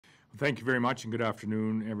Thank you very much and good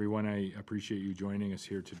afternoon, everyone. I appreciate you joining us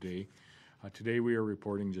here today. Today we are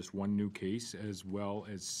reporting just one new case as well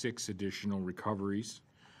as 6 additional recoveries,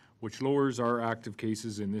 which lowers our active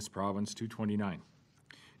cases in this province to 29.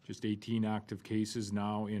 Just 18 active cases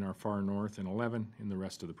now in our far north and 11 in the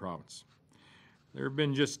rest of the province. There have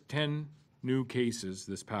been just 10 new cases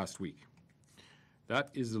this past week. That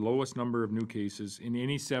is the lowest number of new cases in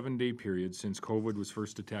any 7-day period since COVID was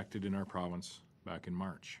first detected in our province back in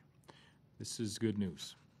March. This is good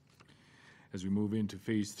news as we move into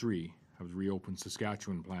Phase 3 of the Reopen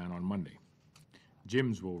Saskatchewan plan on Monday.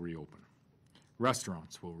 Gyms will reopen.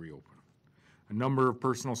 Restaurants will reopen. A number of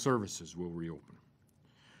personal services will reopen.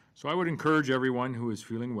 So I would encourage everyone who is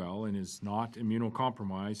feeling well and is not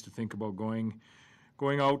immunocompromised to think about going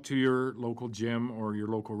out to your local gym or your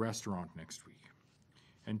local restaurant next week,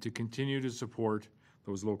 and to continue to support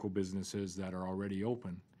those local businesses that are already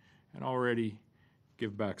open and already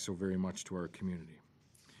give back so very much to our community.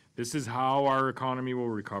 This is how our economy will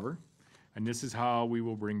recover, and this is how we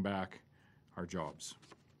will bring back our jobs.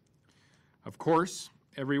 Of course,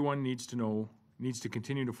 everyone needs to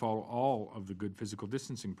continue to follow all of the good physical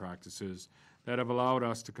distancing practices that have allowed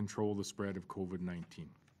us to control the spread of COVID-19.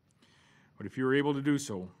 But if you're able to do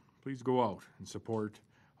so, please go out and support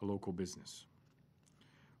a local business.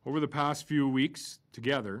 Over the past few weeks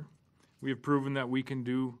together, we have proven that we can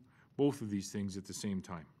do both of these things at the same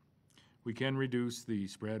time. We can reduce the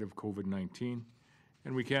spread of COVID-19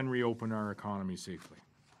 and we can reopen our economy safely.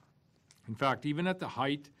 In fact, even at the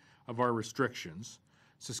height of our restrictions,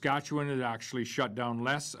 Saskatchewan had actually shut down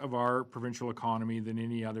less of our provincial economy than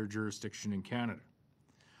any other jurisdiction in Canada.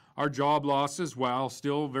 Our job losses, while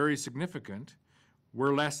still very significant,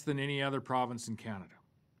 were less than any other province in Canada.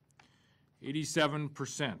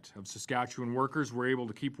 87% of Saskatchewan workers were able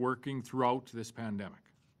to keep working throughout this pandemic.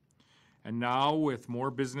 And now, with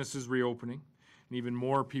more businesses reopening, and even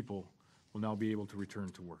more people will now be able to return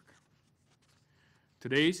to work.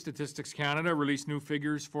 Today, Statistics Canada released new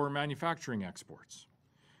figures for manufacturing exports.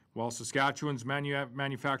 While Saskatchewan's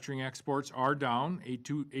manufacturing exports are down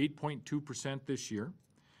 8.2% this year,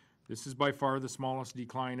 this is by far the smallest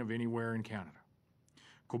decline of anywhere in Canada.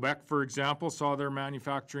 Quebec, for example, saw their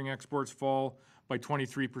manufacturing exports fall by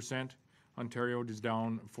 23%. Ontario is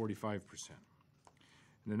down 45%.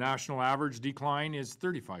 The national average decline is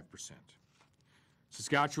 35%.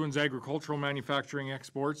 Saskatchewan's agricultural manufacturing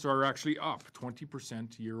exports are actually up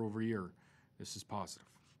 20% year over year. This is positive.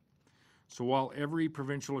 So while every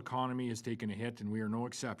provincial economy has taken a hit, and we are no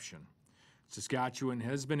exception, Saskatchewan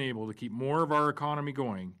has been able to keep more of our economy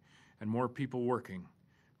going and more people working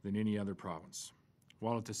than any other province,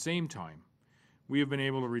 while at the same time, we have been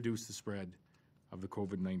able to reduce the spread of the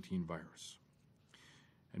COVID-19 virus.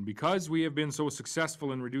 And because we have been so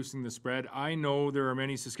successful in reducing the spread, I know there are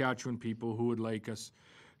many Saskatchewan people who would like us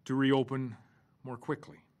to reopen more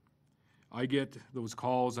quickly. I get those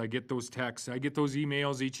calls, I get those texts, I get those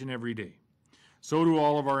emails each and every day. So do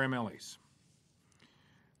all of our MLAs.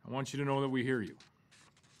 I want you to know that we hear you.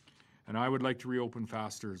 And I would like to reopen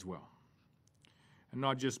faster as well. And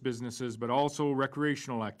not just businesses, but also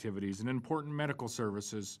recreational activities and important medical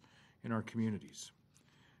services in our communities.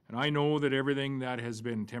 And I know that everything that has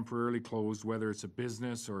been temporarily closed, whether it's a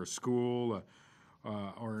business or a school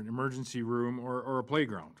or an emergency room or a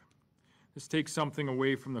playground, this takes something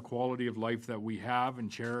away from the quality of life that we have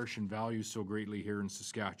and cherish and value so greatly here in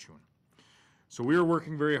Saskatchewan. So we are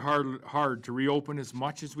working very hard to reopen as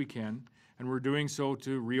much as we can, and we're doing so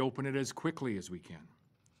to reopen it as quickly as we can.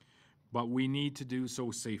 But we need to do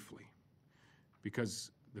so safely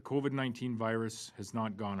because the COVID-19 virus has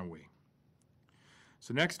not gone away.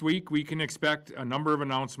 So next week, we can expect a number of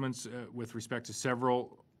announcements with respect to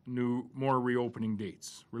several more reopening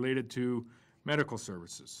dates related to medical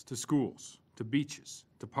services, to schools, to beaches,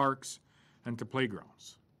 to parks, and to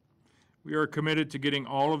playgrounds. We are committed to getting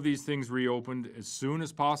all of these things reopened as soon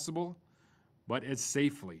as possible, but as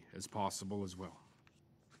safely as possible as well.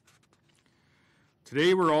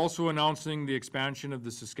 Today, we're also announcing the expansion of the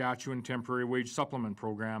Saskatchewan Temporary Wage Supplement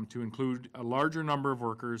Program to include a larger number of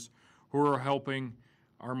workers who are helping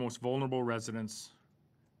our most vulnerable residents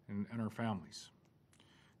and our families.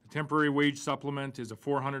 The temporary wage supplement is a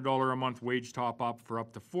 $400 a month wage top-up for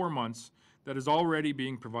up to 4 months that is already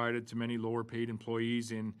being provided to many lower-paid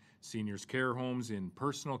employees in seniors' care homes, in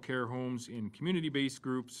personal care homes, in community-based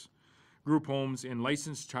groups, group homes, in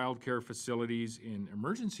licensed child care facilities, in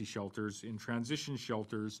emergency shelters, in transition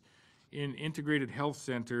shelters, in integrated health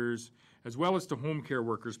centers, as well as to home care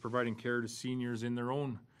workers providing care to seniors in their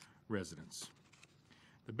own residence.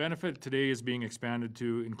 The benefit today is being expanded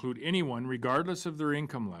to include anyone, regardless of their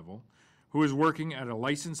income level, who is working at a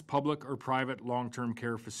licensed public or private long-term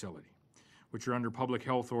care facility, which are under public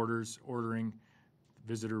health orders ordering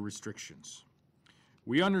visitor restrictions.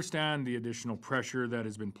 We understand the additional pressure that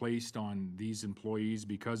has been placed on these employees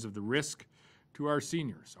because of the risk to our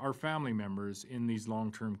seniors, our family members in these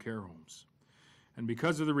long-term care homes, and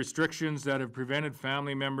because of the restrictions that have prevented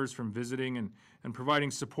family members from visiting and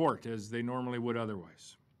providing support as they normally would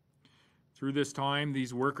otherwise. Through this time,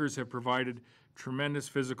 these workers have provided tremendous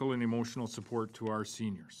physical and emotional support to our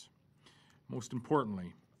seniors. Most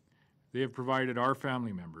importantly, they have provided our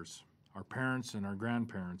family members, our parents and our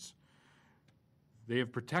grandparents, they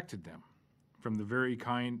have protected them from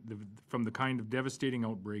the kind of devastating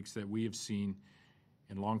outbreaks that we have seen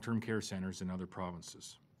in long-term care centers in other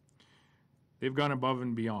provinces. They've gone above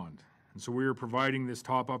and beyond, and so we are providing this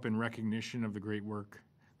top-up in recognition of the great work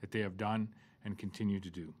that they have done and continue to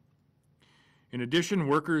do. In addition,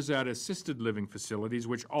 workers at assisted living facilities,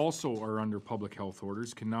 which also are under public health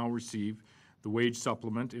orders, can now receive the wage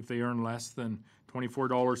supplement if they earn less than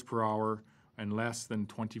 $24 per hour and less than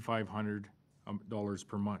 $2,500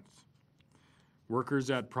 per month.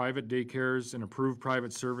 Workers at private daycares and approved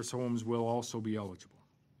private service homes will also be eligible.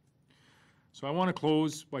 So I want to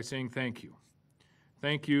close by saying thank you.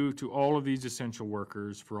 Thank you to all of these essential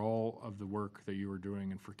workers for all of the work that you are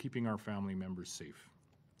doing and for keeping our family members safe.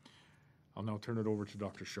 I'll now turn it over to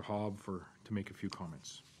Dr. Shahab to make a few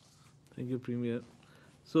comments. Thank you, Premier.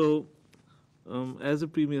 So, as the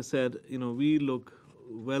Premier said, we look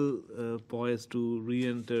well poised to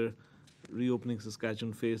re-enter reopening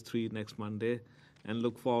Saskatchewan Phase 3 next Monday, and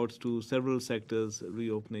look forward to several sectors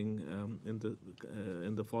reopening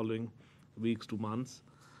in the following weeks to months.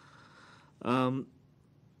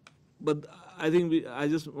 But I think I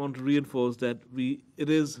just want to reinforce that it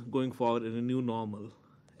is going forward in a new normal.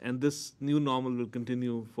 And this new normal will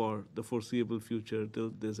continue for the foreseeable future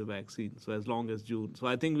till there's a vaccine, so as long as June. So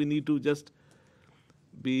I think we need to just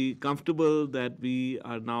be comfortable that we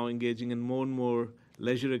are now engaging in more and more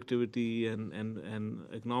leisure activity and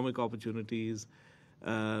economic opportunities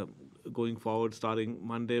going forward starting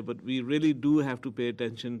Monday. But we really do have to pay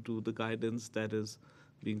attention to the guidance that is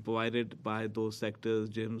being provided by those sectors,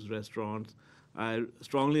 gyms, restaurants. I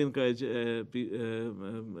strongly encourage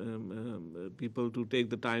people to take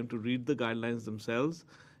the time to read the guidelines themselves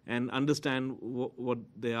and understand what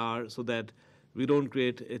they are, so that we don't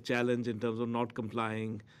create a challenge in terms of not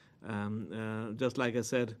complying. Just like I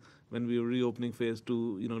said, when we were reopening Phase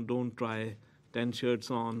 2, don't try 10 shirts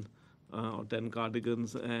on or 10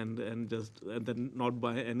 cardigans and then not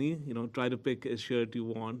buy any. Try to pick a shirt you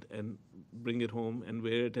want and bring it home and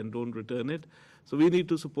wear it and don't return it. So we need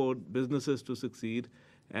to support businesses to succeed,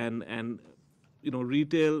 and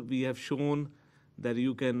retail. We have shown that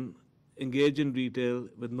you can engage in retail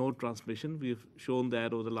with no transmission. We've shown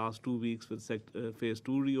that over the last 2 weeks with Phase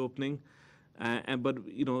 2 reopening, but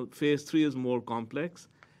Phase 3 is more complex,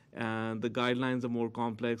 and the guidelines are more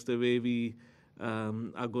complex. The way we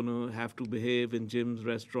are going to have to behave in gyms,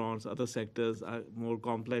 restaurants, other sectors are more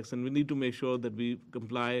complex, and we need to make sure that we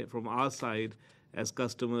comply from our side as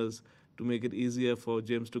customers to make it easier for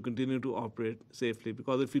gyms to continue to operate safely.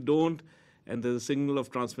 Because if we don't, and there's a signal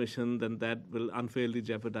of transmission, then that will unfairly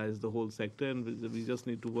jeopardize the whole sector, and we just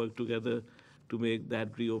need to work together to make that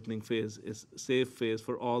reopening phase a safe phase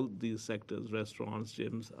for all these sectors, restaurants,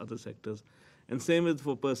 gyms, other sectors. And same with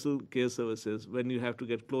for personal care services. When you have to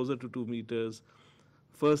get closer to 2 meters,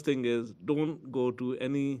 first thing is don't go to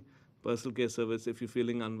any personal care service if you're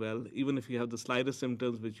feeling unwell. Even if you have the slightest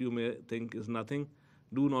symptoms, which you may think is nothing,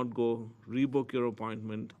 do not go. Rebook your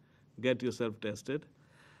appointment. Get yourself tested.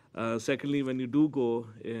 Secondly, when you do go,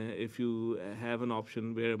 if you have an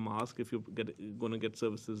option, wear a mask. If you're going to get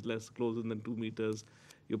services less closer than 2 meters,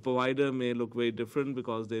 your provider may look very different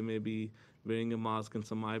because they may be wearing a mask and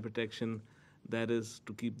some eye protection. That is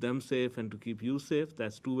to keep them safe and to keep you safe.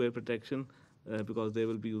 That's two-way protection because they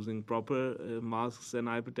will be using proper masks and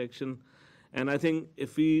eye protection. And I think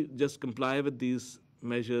if we just comply with these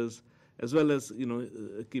measures, as well as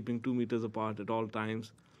keeping 2 meters apart at all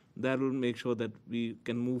times, that will make sure that we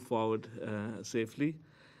can move forward safely.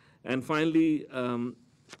 And finally, our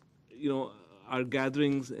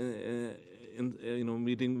gatherings,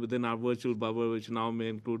 meeting within our virtual bubble, which now may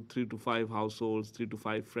include 3 to 5 households, 3 to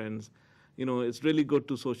 5 friends. It's really good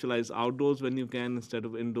to socialize outdoors when you can instead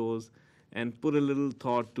of indoors, and put a little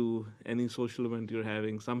thought to any social event you're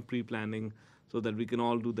having, some pre-planning, so that we can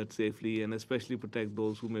all do that safely, and especially protect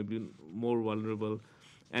those who may be more vulnerable.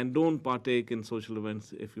 And don't partake in social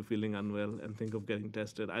events if you're feeling unwell and think of getting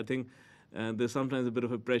tested. I think there's sometimes a bit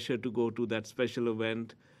of a pressure to go to that special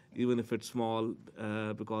event, even if it's small,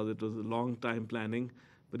 because it was a long time planning.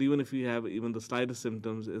 But even if you have even the slightest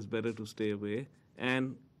symptoms, it's better to stay away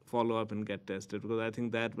and follow up and get tested, because I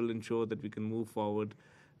think that will ensure that we can move forward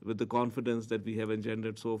with the confidence that we have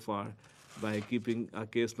engendered so far by keeping our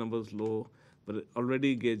case numbers low, but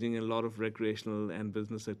already engaging in a lot of recreational and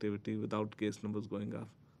business activity without case numbers going up.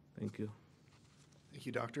 Thank you. Thank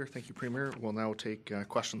you, Doctor. Thank you, Premier. We'll now take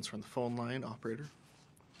questions from the phone line. Operator.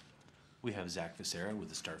 We have Zach Vicera with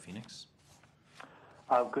the Star Phoenix.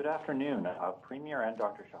 Good afternoon, Premier and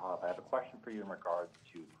Dr. Shahab. I have a question for you in regards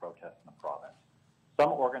to protests in the province.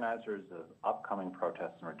 Some organizers of upcoming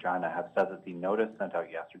protests in Regina have said that the notice sent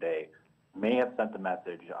out yesterday may have sent a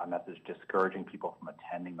message discouraging people from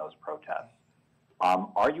attending those protests.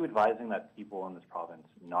 Are you advising that people in this province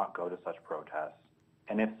not go to such protests?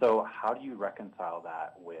 And if so, how do you reconcile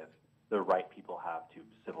that with the right people have to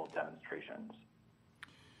civil demonstrations?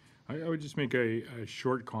 I would just make a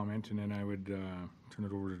short comment, and then I would turn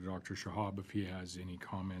it over to Dr. Shahab if he has any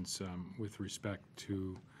comments with respect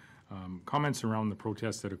to comments around the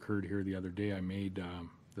protests that occurred here the other day. I made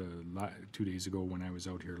 2 days ago when I was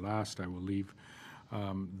out here last. I will leave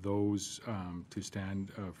those to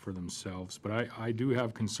stand for themselves. But I do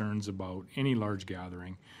have concerns about any large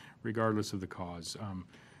gathering, regardless of the cause.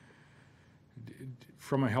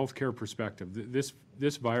 From a healthcare perspective,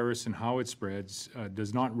 this virus and how it spreads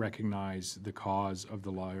does not recognize the cause of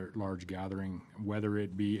the large gathering, whether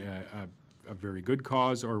it be a very good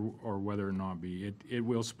cause or whether it not be. It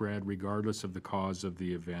will spread regardless of the cause of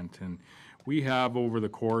the event. And we have, over the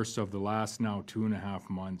course of the last now 2.5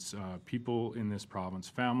 months, people in this province,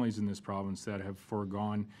 families in this province that have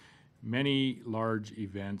foregone many large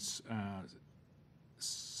events,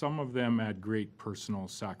 some of them at great personal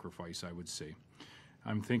sacrifice, I would say.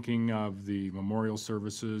 I'm thinking of the memorial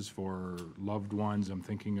services for loved ones. I'm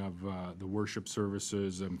thinking of the worship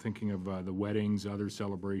services. I'm thinking of the weddings, other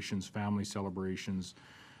celebrations, family celebrations,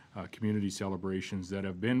 community celebrations that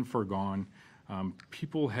have been foregone.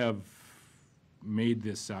 People have made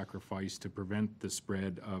this sacrifice to prevent the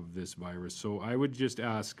spread of this virus. So I would just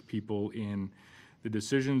ask people in the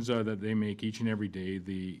decisions that they make each and every day,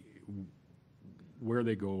 where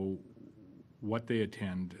they go, what they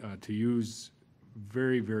attend, to use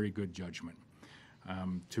very, very good judgment,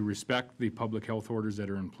 to respect the public health orders that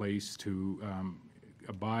are in place, to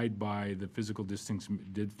abide by the physical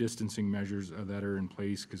distancing measures that are in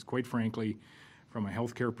place, because quite frankly, from a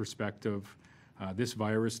healthcare perspective, this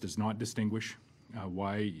virus does not distinguish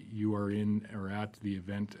why you are in or at the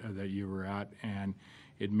event that you were at, and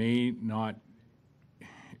it may not,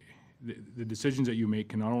 the decisions that you make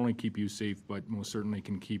can not only keep you safe, but most certainly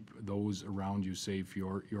can keep those around you safe,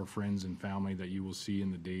 your friends and family that you will see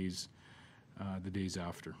in the days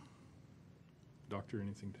after. Doctor,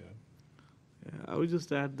 anything to add? Yeah, I would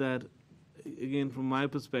just add that, again, from my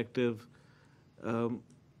perspective,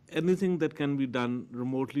 anything that can be done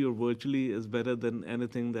remotely or virtually is better than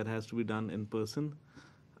anything that has to be done in person.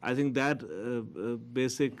 I think that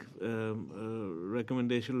basic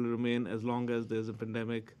recommendation will remain as long as there's a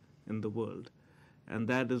pandemic in the world. And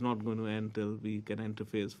that is not going to end till we can enter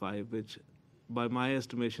phase 5, which by my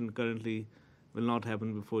estimation currently will not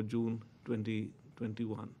happen before June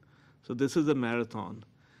 2021. So this is a marathon.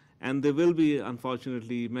 And there will be,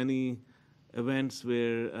 unfortunately, many events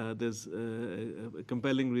where there's a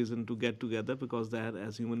compelling reason to get together, because that,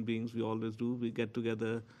 as human beings, we always do. We get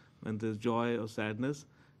together when there's joy or sadness.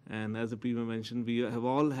 And as the Premier mentioned, we have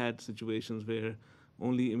all had situations where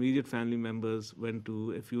only immediate family members went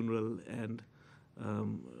to a funeral and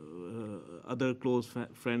other close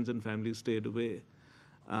friends and families stayed away.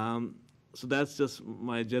 So that's just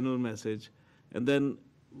my general message. And then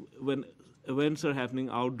when events are happening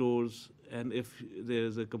outdoors, and if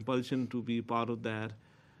there's a compulsion to be part of that,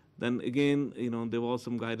 then again, there was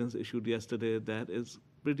some guidance issued yesterday that is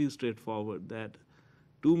pretty straightforward, that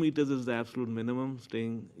 2 meters is the absolute minimum.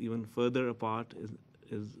 Staying even further apart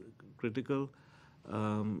is critical,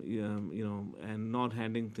 and not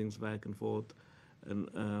handing things back and forth,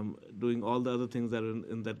 and doing all the other things that are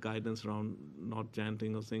in that guidance around not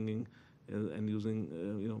chanting or singing, and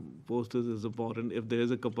using posters is important. If there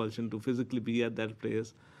is a compulsion to physically be at that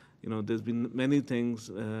place, there's been many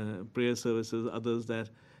things, prayer services, others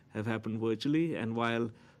that have happened virtually, and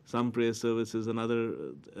while some prayer services and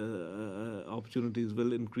other opportunities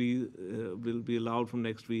will be allowed from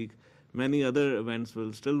next week, many other events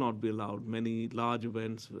will still not be allowed. Many large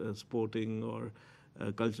events, sporting or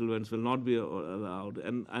cultural events, will not be allowed.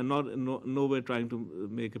 And I'm not nowhere trying to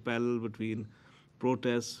make a parallel between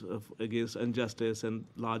protests against injustice and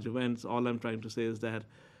large events. All I'm trying to say is that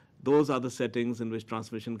those are the settings in which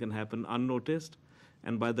transmission can happen unnoticed.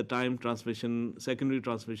 And by the time secondary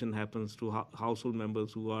transmission happens to household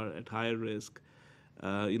members who are at higher risk,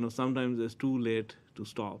 sometimes it's too late to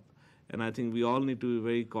stop. And I think we all need to be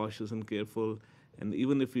very cautious and careful. And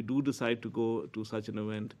even if we do decide to go to such an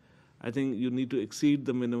event, I think you need to exceed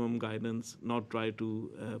the minimum guidance, not try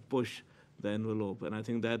to push the envelope. And I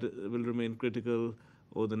think that will remain critical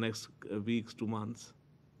over the next weeks to months.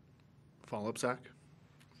 Follow-up, Zach?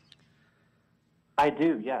 I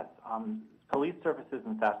do, yes. Police services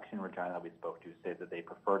in Saskatchewan and Regina that we spoke to say that they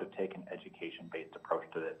prefer to take an education-based approach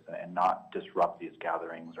to this and not disrupt these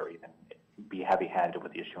gatherings or even be heavy-handed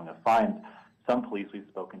with the issuing of fines. Some police we've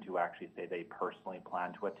spoken to actually say they personally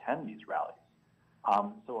plan to attend these rallies.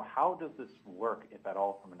 So how does this work, if at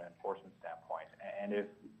all, from an enforcement standpoint? And if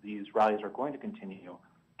these rallies are going to continue,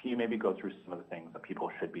 can you maybe go through some of the things that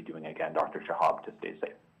people should be doing again, Dr. Shahab, to stay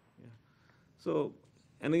safe? Yeah. So,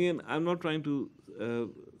 and again, I'm not trying to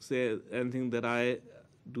say anything that I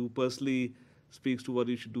do personally speaks to what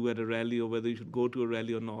you should do at a rally or whether you should go to a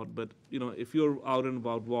rally or not. But, if you're out and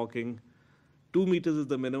about walking, 2 meters is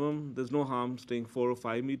the minimum. There's no harm staying 4 or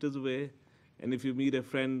 5 meters away. And if you meet a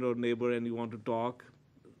friend or neighbor and you want to talk,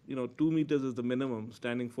 2 meters is the minimum.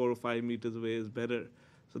 Standing 4 or 5 meters away is better.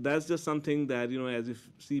 So that's just something that, as you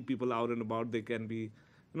see people out and about, they can be,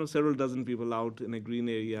 several dozen people out in a green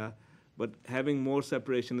area. But having more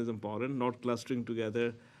separation is important, not clustering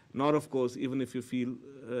together. Not, of course, even if you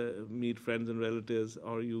meet friends and relatives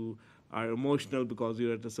or you are emotional because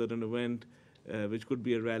you're at a certain event, which could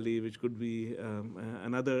be a rally, which could be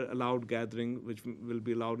another allowed gathering, which will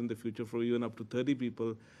be allowed in the future for even up to 30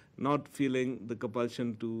 people, not feeling the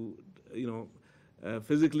compulsion to,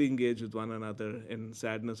 physically engage with one another in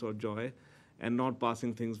sadness or joy, and not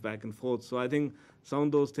passing things back and forth. So I think some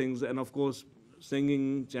of those things, and of course,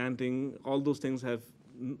 singing, chanting, all those things have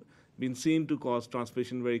been seen to cause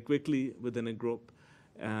transmission very quickly within a group,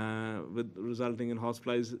 with resulting in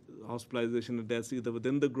hospitalization and deaths either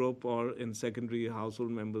within the group or in secondary household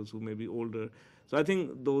members who may be older. So I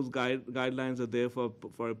think those guidelines are there for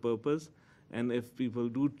a purpose, and if people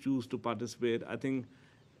do choose to participate, I think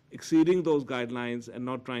exceeding those guidelines and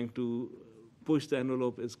not trying to push the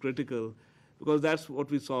envelope is critical, because that's what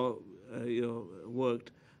we saw worked.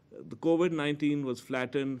 The COVID-19 was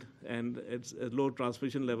flattened and it's at low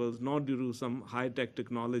transmission levels, not due to some high-tech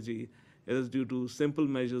technology. It is due to simple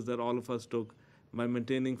measures that all of us took by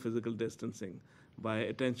maintaining physical distancing, by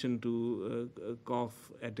attention to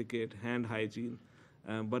cough etiquette, hand hygiene,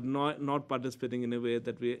 but not participating in a way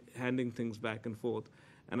that we're handing things back and forth.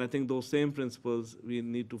 And I think those same principles we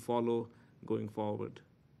need to follow going forward.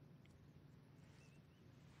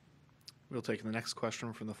 We'll take the next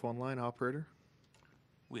question from the phone line, operator.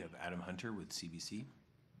 We have Adam Hunter with CBC.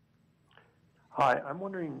 Hi, I'm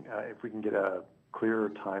wondering if we can get a clearer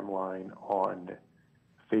timeline on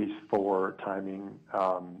phase 4 timing.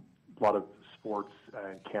 A lot of sports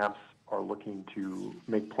and camps are looking to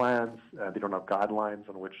make plans. They don't have guidelines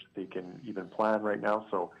on which they can even plan right now.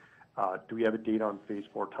 So do we have a date on phase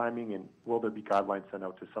 4 timing, and will there be guidelines sent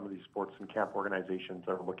out to some of these sports and camp organizations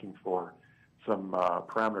that are looking for some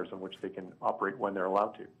parameters on which they can operate when they're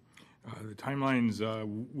allowed to? The timelines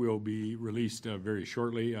will be released very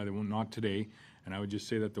shortly. They will not today. And I would just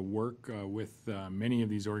say that the work with many of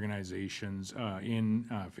these organizations in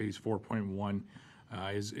phase 4.1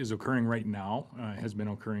 is occurring right now, has been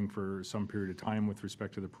occurring for some period of time with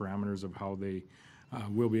respect to the parameters of how they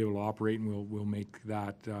will be able to operate, and we'll make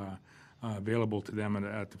that available to them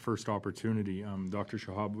at the first opportunity. Dr.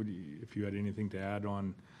 Shahab, if you had anything to add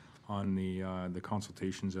on the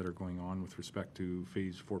consultations that are going on with respect to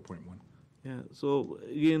phase 4.1. Yeah, so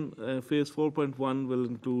again, phase 4.1 will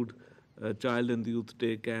include child and youth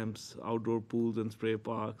day camps, outdoor pools and spray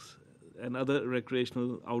parks, and other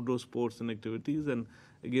recreational outdoor sports and activities. And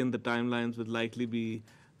again, the timelines will likely be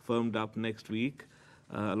firmed up next week,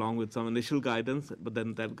 along with some initial guidance, but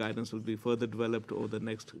then that guidance will be further developed over the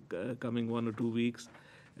next coming 1 or 2 weeks.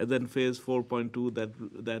 And then phase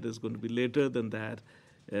 4.2, that is going to be later than that,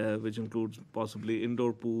 which includes possibly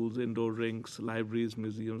indoor pools, indoor rinks, libraries,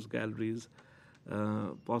 museums, galleries,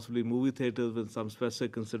 possibly movie theaters with some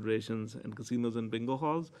specific considerations, and casinos and bingo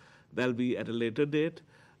halls. That'll be at a later date.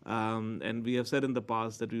 And we have said in the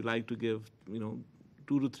past that we like to give 2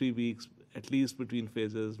 to 3 weeks at least between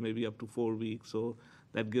phases, maybe up to 4 weeks. So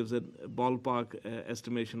that gives a ballpark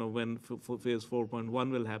estimation of when phase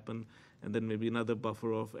 4.1 will happen, and then maybe another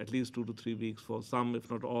buffer of at least 2 to 3 weeks for some, if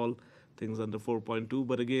not all, things under 4.2.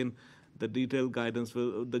 But again, the detailed guidance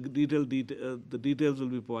the details will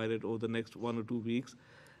be provided over the next 1 or 2 weeks.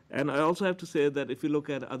 And I also have to say that if you look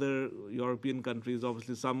at other European countries,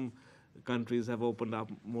 obviously some countries have opened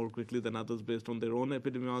up more quickly than others based on their own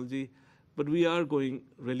epidemiology, but we are going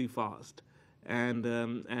really fast. And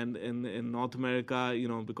in North America,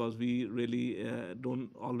 because we really don't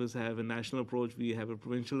always have a national approach, we have a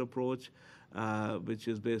provincial approach, which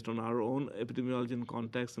is based on our own epidemiology and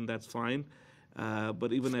context, and that's fine.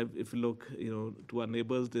 But even if you look, to our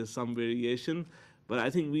neighbors, there's some variation. But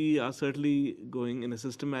I think we are certainly going in a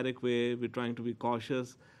systematic way. We're trying to be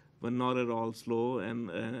cautious, but not at all slow,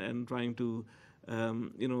 and trying to,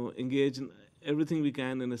 engage in everything we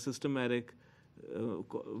can in a systematic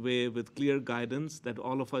way with clear guidance that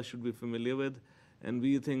all of us should be familiar with. And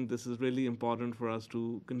we think this is really important for us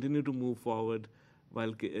to continue to move forward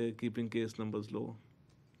while keeping case numbers low.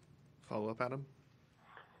 Follow up, Adam?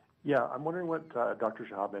 Yeah, I'm wondering what Dr.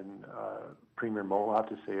 Shahab and Premier Mo will have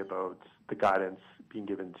to say about the guidance being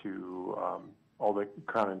given to all the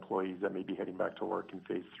Crown employees that may be heading back to work in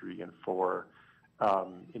phase 3 and 4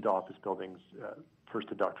 into office buildings. First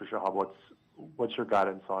to Dr. Shahab, what's your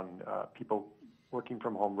guidance on people working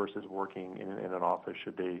from home versus working in an office?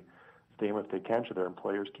 Should they stay home if they can? Should their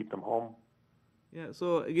employers keep them home? Yeah,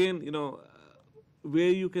 so again, where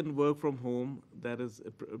you can work from home, that is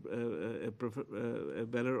a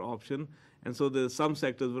better option. And so there's some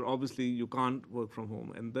sectors where obviously you can't work from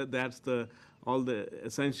home, and that's all the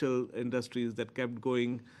essential industries that kept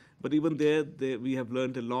going. But even there, we have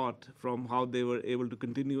learned a lot from how they were able to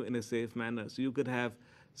continue in a safe manner. So you could have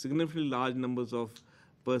significantly large numbers of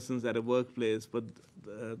persons at a workplace, but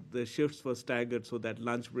the shifts were staggered so that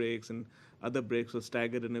lunch breaks and other breaks were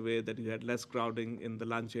staggered in a way that you had less crowding in the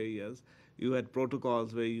lunch areas. You had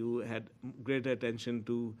protocols where you had greater attention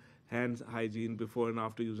to hand hygiene before and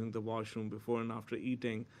after using the washroom, before and after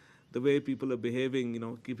eating. The way people are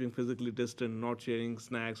behaving, keeping physically distant, not sharing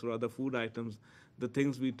snacks or other food items, the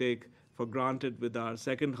things we take for granted with our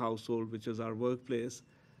second household, which is our workplace,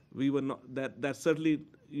 we were not, that certainly,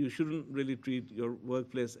 you shouldn't really treat your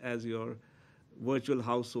workplace as your virtual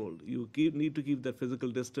household. You need to keep that physical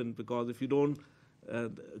distance, because if you don't,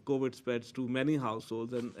 COVID spreads to many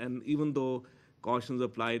households. And even though cautions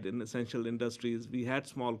applied in essential industries, we had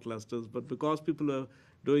small clusters, but because people are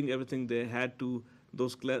doing everything they had to,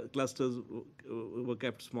 those clusters were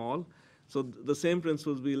kept small. So the same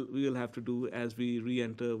principles we will have to do as we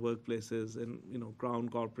re-enter workplaces and Crown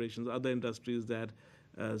corporations, other industries that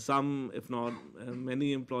some, if not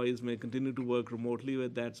many employees may continue to work remotely where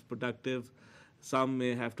that's productive. Some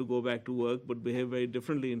may have to go back to work but behave very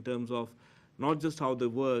differently in terms of not just how they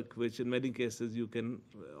work, which in many cases you can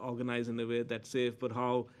organize in a way that's safe, but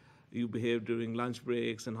how you behave during lunch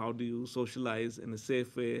breaks and how do you socialize in a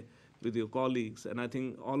safe way with your colleagues. And I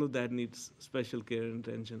think all of that needs special care and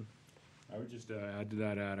attention. I would just add to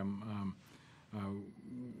that, Adam,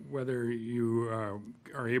 whether you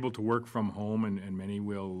are able to work from home, and many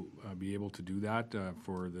will be able to do that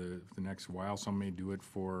for the next while. Some may do it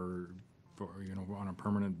for on a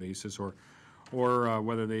permanent basis, or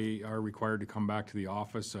whether they are required to come back to the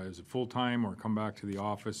office as a full-time, or come back to the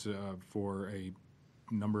office for a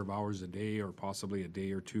number of hours a day, or possibly a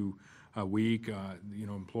day or two a week.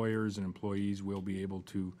 Employers and employees will be able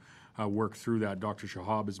to work through that. Dr.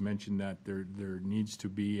 Shahab has mentioned that there needs to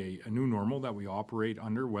be a new normal that we operate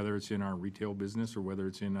under, whether it's in our retail business or whether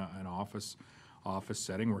it's in an office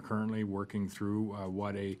setting. We're currently working through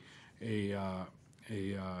what a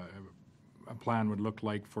plan would look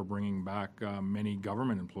like for bringing back many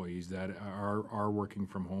government employees that are working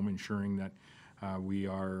from home, ensuring that we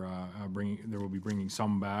are there will be bringing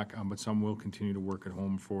some back, but some will continue to work at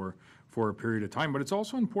home for a period of time. But it's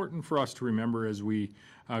also important for us to remember as we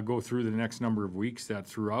go through the next number of weeks that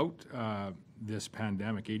throughout this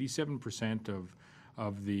pandemic, 87%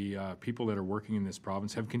 of the people that are working in this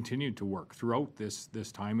province have continued to work throughout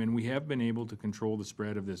this time, and we have been able to control the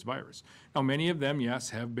spread of this virus. Now, many of them, yes,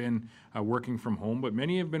 have been working from home, but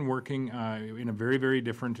many have been working in a very, very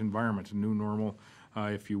different environment, a new normal,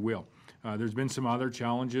 if you will. There's been some other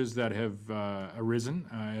challenges that have arisen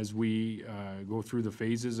as we go through the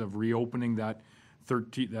phases of reopening that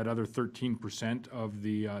other 13% of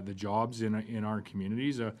the jobs in our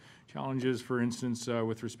communities. Challenges, for instance,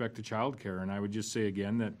 with respect to childcare, and I would just say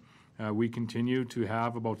again that we continue to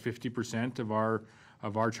have about 50% of our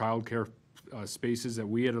childcare spaces that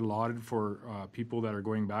we had allotted for people that are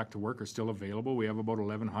going back to work are still available. We have about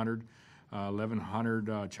 1,100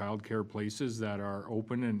 childcare places that are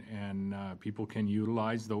open, and people can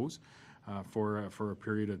utilize those for a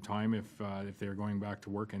period of time if they're going back to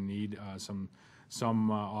work and need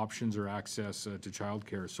some options or access to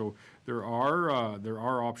childcare. So there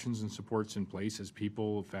are options and supports in place as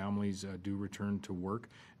people, families do return to work.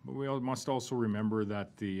 But we must also remember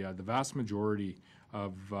that the vast majority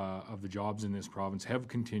of the jobs in this province have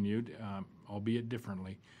continued, albeit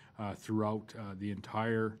differently, throughout the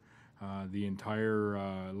entire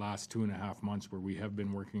last 2.5 months where we have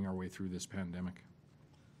been working our way through this pandemic.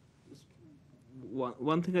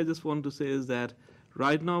 One thing I just want to say is that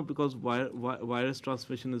right now, because virus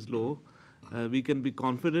transmission is low, we can be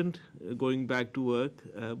confident going back to work,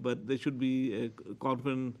 but there should be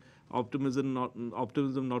confident optimism,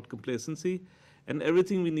 not complacency. And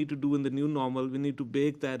everything we need to do in the new normal, we need to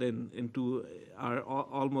bake that into our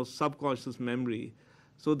almost subconscious memory,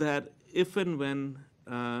 so that if and when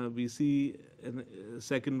we see a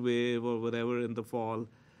second wave or whatever in the fall,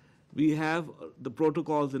 we have the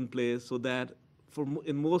protocols in place so that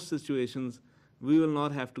in most situations, we will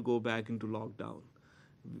not have to go back into lockdown.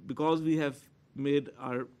 Because we have made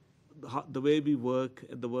the way we work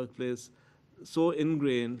at the workplace so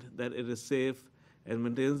ingrained that it is safe and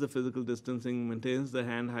maintains the physical distancing, maintains the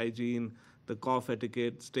hand hygiene, the cough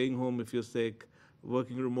etiquette, staying home if you're sick,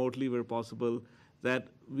 working remotely where possible, that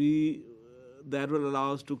will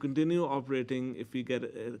allow us to continue operating if we get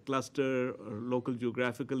a cluster or local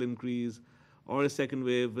geographical increase or a second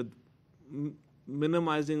wave, with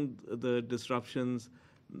minimizing the disruptions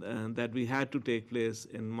that we had to take place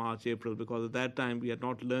in March, April, because at that time we had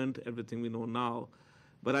not learned everything we know now.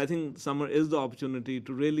 But I think summer is the opportunity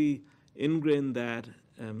to really ingrain that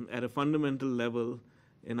at a fundamental level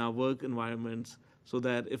in our work environments, so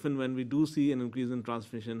that if and when we do see an increase in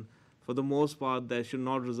transmission, for the most part, that should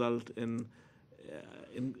not result in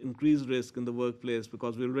increased risk in the workplace,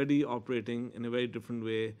 because we're already operating in a very different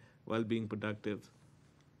way while being productive.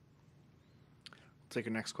 Take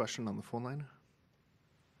our next question on the phone line.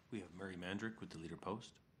 We have Murray Mandrick with the Leader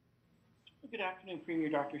Post. Good afternoon, Premier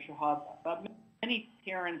Dr. Shahab. Many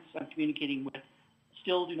parents I'm communicating with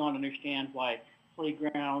still do not understand why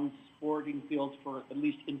playgrounds, sporting fields for at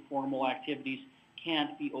least informal activities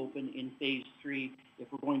can't be open in phase 3 if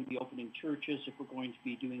we're going to be opening churches, if we're going to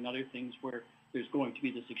be doing other things where there's going to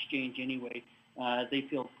be this exchange anyway. They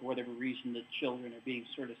feel for whatever reason that children are being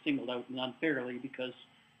sort of singled out and unfairly because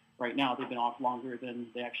right now they've been off longer than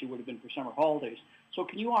they actually would have been for summer holidays. So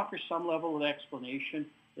can you offer some level of explanation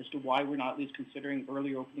as to why we're not at least considering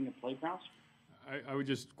earlier opening of playgrounds? I would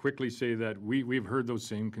just quickly say that we've heard those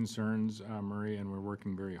same concerns, Murray, and we're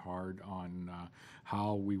working very hard on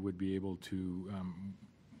how we would be able to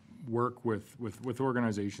work with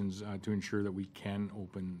organizations to ensure that we can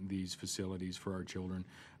open these facilities for our children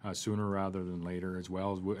sooner rather than later, as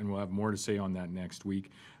well as, and we'll have more to say on that next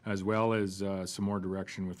week, as well as some more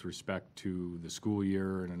direction with respect to the school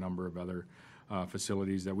year and a number of other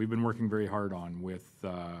facilities that we've been working very hard on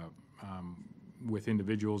with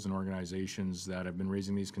individuals and organizations that have been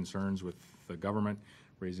raising these concerns with the government,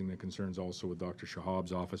 raising the concerns also with Dr.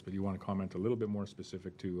 Shahab's office. But you want to comment a little bit more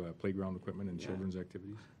specific to playground equipment and children's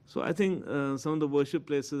activities? So I think some of the worship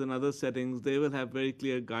places and other settings, they will have very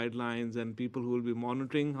clear guidelines and people who will be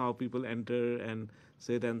monitoring how people enter and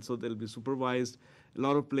sit, and so they'll be supervised. A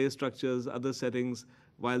lot of play structures, other settings,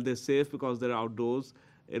 while they're safe because they're outdoors,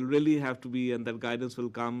 it'll really have to be, and that guidance will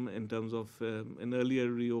come in terms of an earlier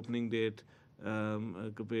reopening date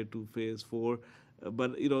compared to phase 4.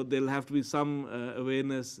 But there'll have to be some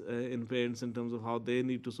awareness in parents in terms of how they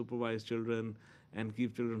need to supervise children and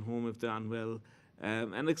keep children home if they're unwell,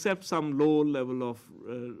 and accept some low level of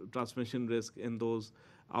transmission risk in those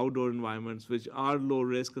outdoor environments, which are low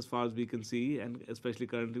risk as far as we can see, and especially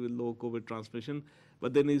currently with low COVID transmission.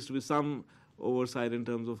 But there needs to be some oversight in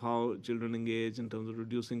terms of how children engage, in terms of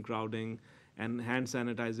reducing crowding and hand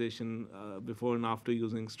sanitization before and after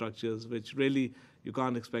using structures, which really you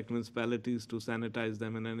can't expect municipalities to sanitize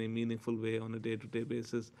them in any meaningful way on a day-to-day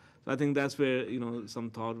basis. So I think that's where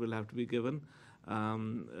some thought will have to be given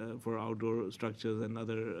for outdoor structures and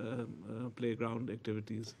other playground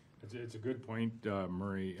activities. It's a good point,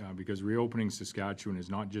 Murray, because reopening Saskatchewan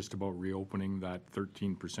is not just about reopening that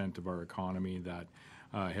 13% of our economy that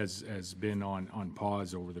has been on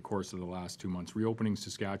pause over the course of the last 2 months. Reopening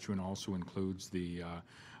Saskatchewan also includes their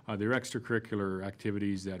extracurricular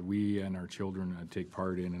activities that we and our children take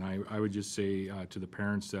part in. And I would just say to the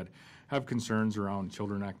parents that have concerns around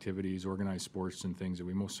children activities, organized sports and things, that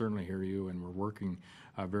we most certainly hear you, and we're working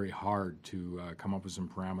very hard to come up with some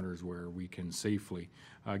parameters where we can safely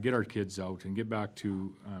get our kids out and get back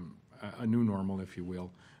to a new normal, if you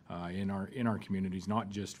will, in our communities, not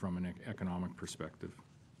just from an economic perspective.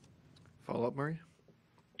 Follow up, Murray?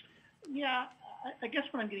 Yeah, I guess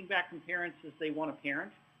what I'm getting back from parents is they want to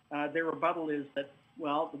parent. their rebuttal is that,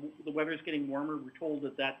 well, the weather's getting warmer. We're told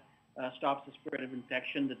that stops the spread of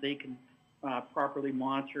infection, that they can properly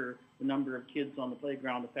monitor the number of kids on the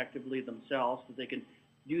playground effectively themselves, that they can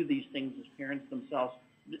do these things as parents themselves.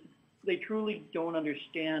 They truly don't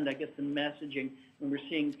understand, I guess, the messaging when we're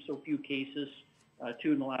seeing so few cases,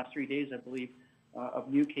 2 in the last 3 days, I believe, of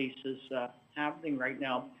new cases happening right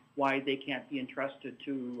now, why they can't be entrusted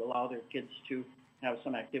to allow their kids to have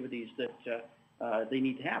some activities that they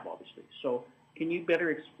need to have, obviously. So can you better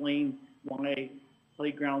explain why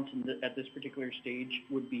playgrounds at this particular stage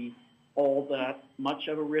would be all that much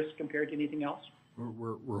of a risk compared to anything else?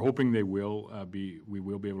 We're hoping they will we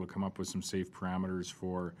will be able to come up with some safe parameters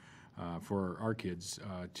for our kids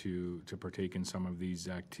to partake in some of these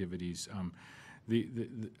activities.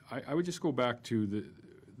 I would just go back to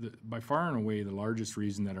by far and away the largest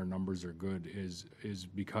reason that our numbers are good is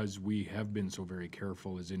because we have been so very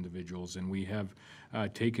careful as individuals, and we have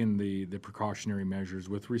taken the precautionary measures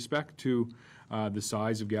with respect to the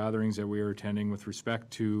size of gatherings that we are attending, with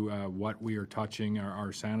respect to what we are touching,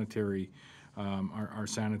 our sanitary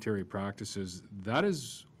practices. That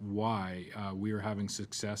is why we are having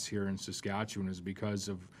success here in Saskatchewan, is because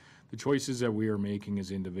of the choices that we are making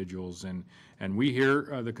as individuals. And we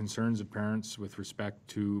hear the concerns of parents with respect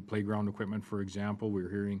to playground equipment, for example. We're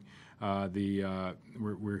hearing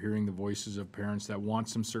we're hearing the voices of parents that want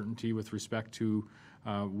some certainty with respect to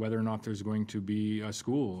whether or not there's going to be a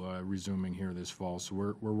school resuming here this fall. So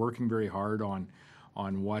we're working very hard on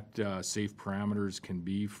what safe parameters can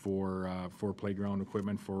be for playground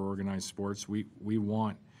equipment, for organized sports. We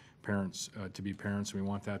want parents to be parents. We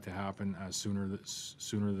want that to happen sooner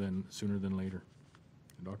than later.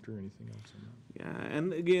 Doctor, anything else on that? Yeah,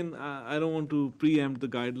 and again, I don't want to preempt the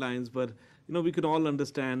guidelines, but we can all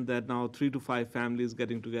understand that now 3 to 5 families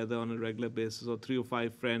getting together on a regular basis, or 3 or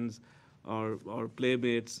 5 friends or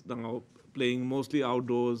playmates now playing mostly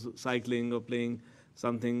outdoors, cycling or playing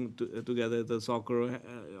something together, the soccer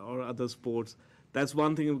or other sports. That's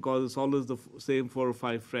one thing, because it's always the same 4 or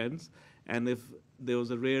 5 friends, and if there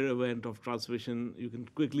was a rare event of transmission, you can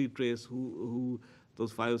quickly trace who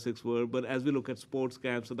those 5 or 6 were. But as we look at sports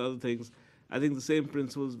camps and other things, I think the same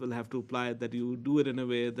principles will have to apply, that you do it in a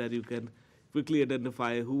way that you can quickly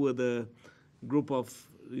identify who were the group of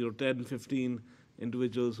 10, 15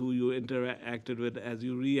 individuals who you interacted with as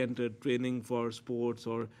you re-entered training for sports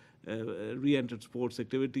or re-entered sports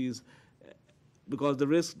activities. Because the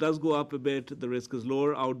risk does go up a bit. The risk is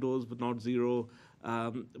lower outdoors, but not zero.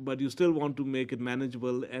 But you still want to make it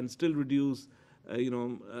manageable and still reduce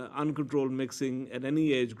uncontrolled mixing at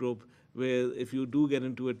any age group, where if you do get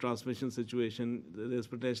into a transmission situation, there's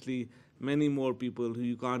potentially many more people who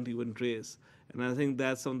you can't even trace. And I think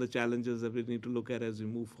that's some of the challenges that we need to look at as we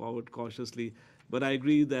move forward cautiously. But I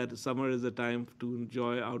agree that summer is a time to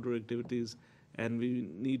enjoy outdoor activities, and we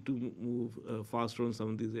need to move faster on some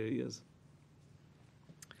of these areas.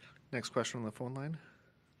 Next question on the phone line.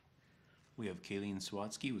 We have Kayleen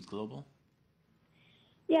Swatsky with Global.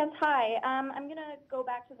 Yes, hi. I'm going to go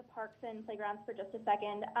back to the parks and playgrounds for just a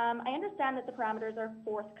second. I understand that the parameters are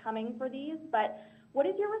forthcoming for these, but what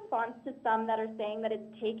is your response to some that are saying that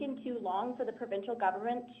it's taken too long for the provincial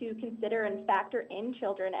government to consider and factor in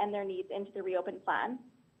children and their needs into the reopen plan?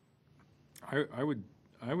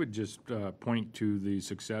 I would just point to the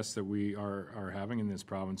success that we are having in this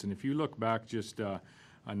province. And if you look back just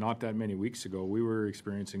not that many weeks ago, we were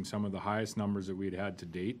experiencing some of the highest numbers that we'd had to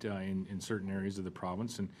date in certain areas of the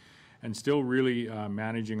province, and still really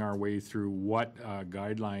managing our way through what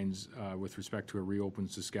guidelines with respect to a reopened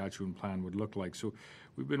Saskatchewan plan would look like. So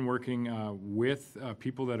we've been working with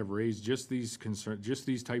people that have raised just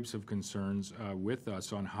these types of concerns with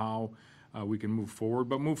us on how we can move forward,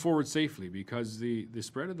 but move forward safely, because the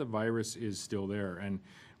spread of the virus is still there. And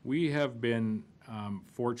we have been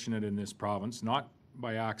fortunate in this province, not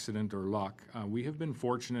by accident or luck. We have been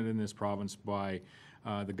fortunate in this province by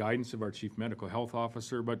the guidance of our Chief Medical Health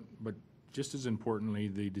Officer, but just as importantly,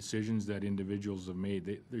 the decisions that individuals have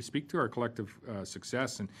made. They speak to our collective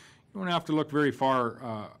success, and you don't have to look very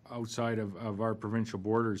far outside of our provincial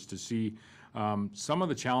borders to see some of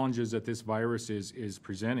the challenges that this virus is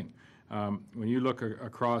presenting. When you look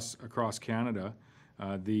across Canada,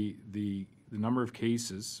 the number of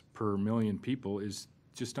cases per million people is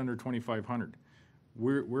just under 2,500.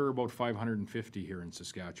 We're about 550 here in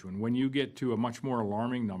Saskatchewan. When you get to a much more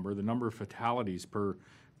alarming number, the number of fatalities per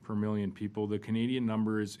million people, the Canadian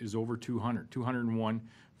number is over 201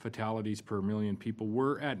 fatalities per million people.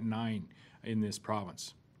 We're at 9 in this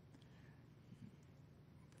province.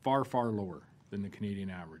 Far, far lower than the Canadian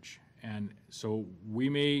average. And so we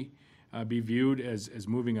may be viewed as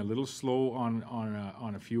moving a little slow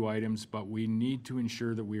on a few items, but we need to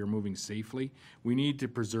ensure that we are moving safely. We need to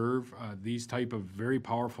preserve these type of very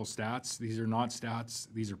powerful stats. These are not stats,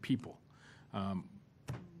 these are people.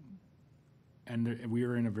 And we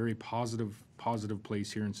are in a very positive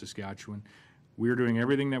place here in Saskatchewan. We are doing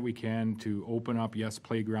everything that we can to open up, yes,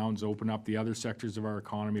 playgrounds, open up the other sectors of our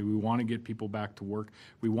economy. We want to get people back to work.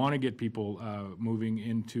 We want to get people moving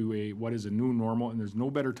into what is a new normal, and there's no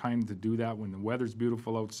better time to do that when the weather's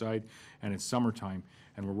beautiful outside and it's summertime.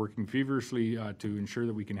 And we're working feverishly to ensure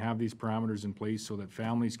that we can have these parameters in place so that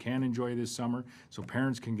families can enjoy this summer, so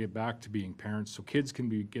parents can get back to being parents, so kids can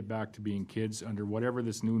get back to being kids under whatever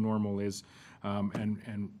this new normal is.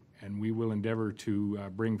 And we will endeavor to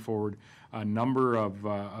bring forward a number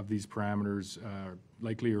of these parameters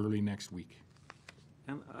likely early next week.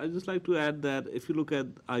 And I'd just like to add that if you look at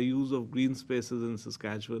our use of green spaces in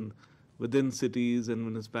Saskatchewan within cities and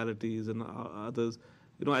municipalities and others,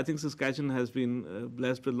 I think Saskatchewan has been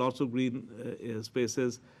blessed with lots of green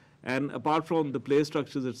spaces. And apart from the play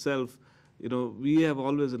structures itself, we have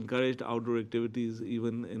always encouraged outdoor activities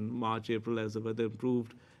even in March, April as the weather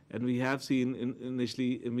improved. And we have seen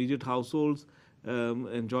initially immediate households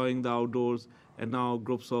enjoying the outdoors, and now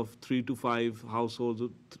groups of 3 to 5 households,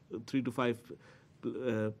 3 to 5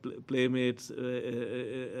 playmates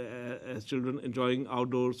as children enjoying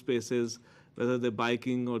outdoor spaces, whether they're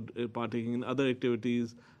biking or partaking in other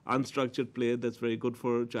activities, unstructured play that's very good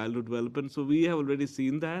for childhood development. So we have already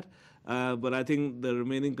seen that, but I think the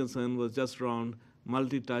remaining concern was just around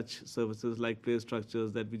multi-touch services like play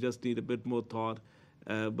structures that we just need a bit more thought.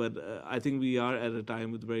 But I think we are at a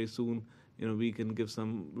time with very soon, we can give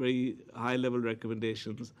some very high-level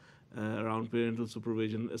recommendations around parental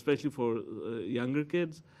supervision, especially for younger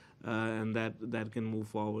kids, and that can move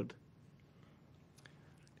forward.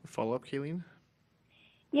 Follow-up, Kayleen?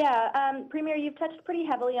 Yeah, Premier, you've touched pretty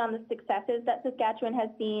heavily on the successes that Saskatchewan has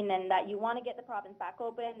seen and that you want to get the province back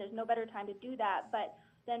open. There's no better time to do that, but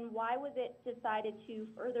then why was it decided to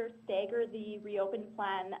further stagger the reopen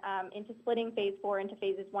plan into splitting phase 4 into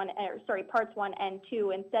parts 1 and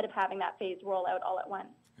 2 instead of having that phase roll out all at once?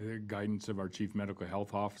 The guidance of our Chief Medical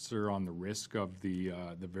Health Officer on the risk of the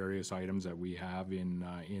various items that we have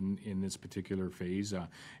in this particular phase.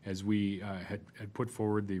 As we had put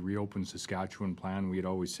forward the Reopen Saskatchewan plan, we had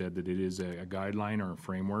always said that it is a guideline or a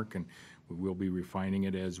framework, and we will be refining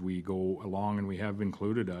it as we go along, and we have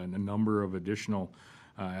included a number of additional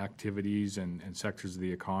activities and sectors of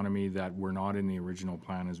the economy that were not in the original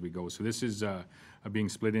plan as we go. So this is being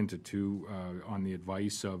split into two on the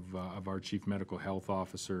advice of our Chief Medical Health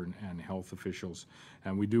Officer and health officials.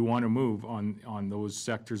 And we do want to move on those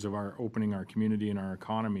sectors of our opening our community and our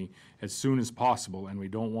economy as soon as possible, and we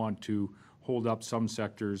don't want to hold up some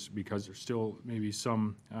sectors because there's still maybe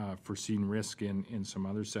some foreseen risk in some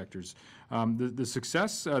other sectors. The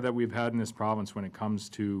success that we've had in this province when it comes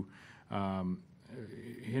to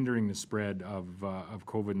hindering the spread of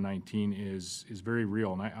COVID-19 is very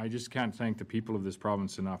real, and I just can't thank the people of this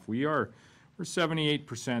province enough. We're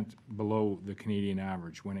 78% below the Canadian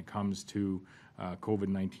average when it comes to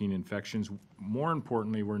COVID-19 infections. More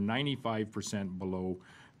importantly, we're 95% below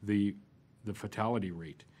the fatality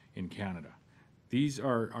rate in Canada. These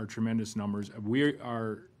are tremendous numbers.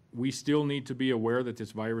 We still need to be aware that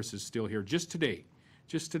this virus is still here. Just today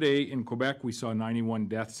in Quebec, we saw 91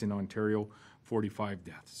 deaths. In Ontario, 45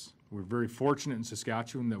 deaths. We're very fortunate in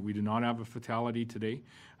Saskatchewan that we do not have a fatality today,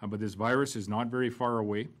 but this virus is not very far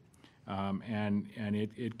away, and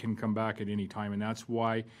it can come back at any time, and that's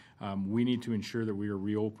why we need to ensure that we are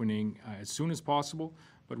reopening as soon as possible,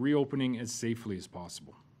 but reopening as safely as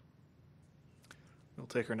possible. We'll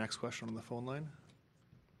take our next question on the phone line.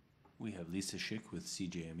 We have Lisa Schick with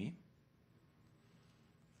CJME.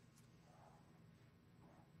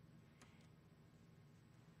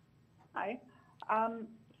 Hi.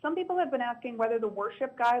 Some people have been asking whether the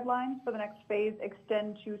worship guidelines for the next phase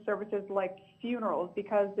extend to services like funerals,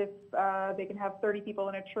 because if they can have 30 people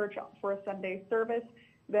in a church for a Sunday service,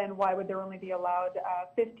 then why would there only be allowed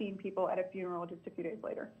 15 people at a funeral just a few days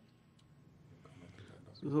later?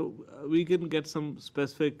 So we can get some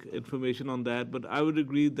specific information on that, but I would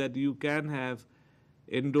agree that you can have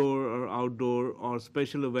indoor or outdoor or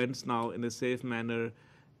special events now in a safe manner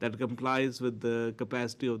that complies with the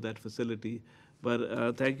capacity of that facility.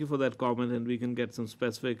 But thank you for that comment, and we can get some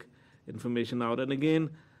specific information out. And again,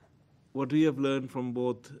 what we have learned from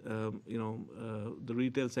both, the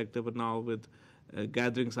retail sector, but now with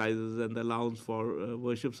gathering sizes and the allowance for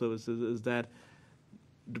worship services, is that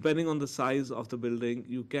depending on the size of the building,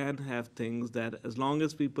 you can have things that, as long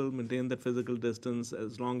as people maintain that physical distance,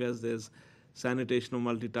 as long as there's sanitation or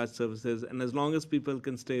multi-touch services. And as long as people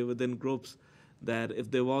can stay within groups, that if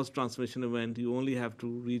there was transmission event, you only have to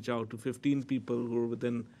reach out to 15 people who are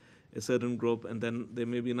within a certain group, and then there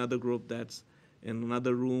may be another group that's in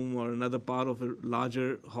another room or another part of a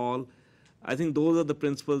larger hall. I think those are the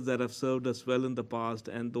principles that have served us well in the past,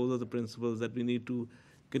 and those are the principles that we need to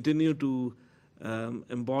continue to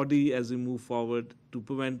embody as we move forward to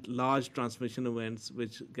prevent large transmission events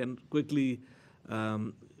which can quickly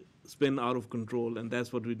spin out of control, and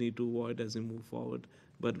that's what we need to avoid as we move forward.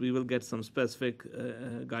 But we will get some specific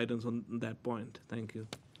guidance on that point. Thank you.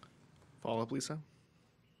 Follow up, Lisa?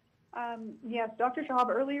 Yes, Dr. Shahab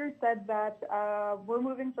earlier said that we're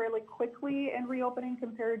moving fairly quickly in reopening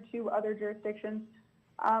compared to other jurisdictions.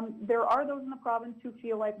 There are those in the province who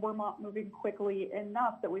feel like we're not moving quickly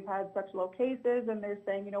enough, that we've had such low cases, and they're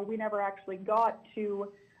saying, you know, we never actually got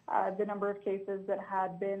to the number of cases that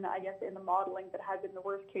had been, I guess, in the modeling that had been the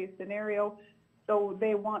worst case scenario. So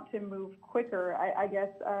they want to move quicker. I guess,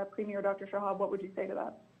 Premier Dr. Shahab, what would you say to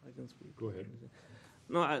that? I can speak. Go ahead.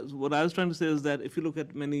 No, what I was trying to say is that if you look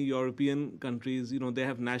at many European countries, you know, they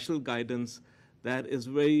have national guidance that is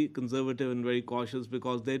very conservative and very cautious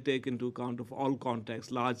because they take into account of all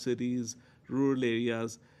contexts, large cities, rural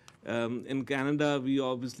areas. In Canada, we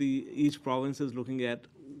obviously, each province is looking at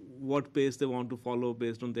what pace they want to follow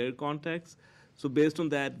based on their context. So based on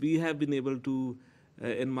that, we have been able to,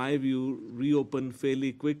 in my view, reopen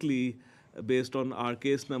fairly quickly based on our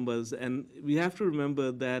case numbers. And we have to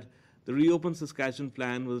remember that the Reopen Saskatchewan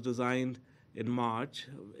plan was designed in March,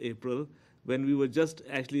 April, when we were just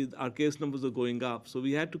actually, our case numbers are going up. So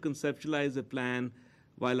we had to conceptualize a plan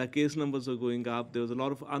while our case numbers are going up. There was a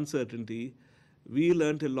lot of uncertainty. We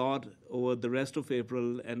learned a lot over the rest of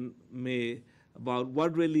April and May about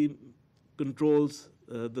what really controls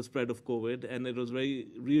the spread of COVID. And it was very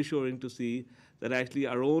reassuring to see that actually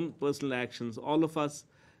our own personal actions, all of us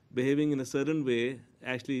behaving in a certain way,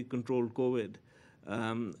 actually controlled COVID.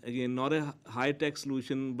 Again, not a high-tech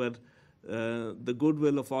solution, but the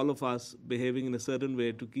goodwill of all of us behaving in a certain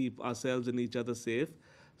way to keep ourselves and each other safe.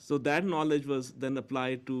 So that knowledge was then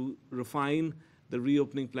applied to refine the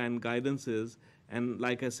reopening plan guidances. And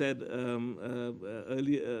like I said earlier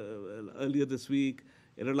this week,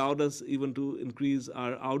 it allowed us even to increase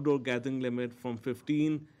our outdoor gathering limit from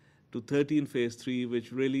 15 to 30 in phase 3,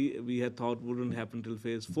 which really we had thought wouldn't happen till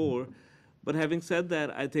phase 4. But having said that,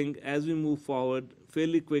 I think as we move forward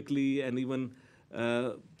fairly quickly and even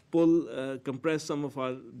compress some of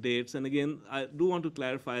our dates, and again, I do want to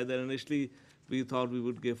clarify that initially we thought we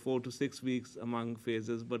would give 4 to 6 weeks among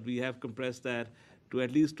phases, but we have compressed that to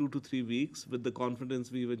at least 2 to 3 weeks with the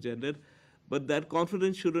confidence we've engendered. But that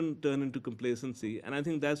confidence shouldn't turn into complacency, and I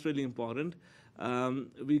think that's really important.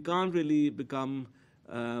 We can't really become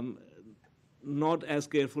not as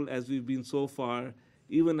careful as we've been so far,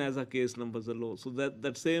 even as our case numbers are low. So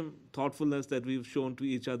that same thoughtfulness that we've shown to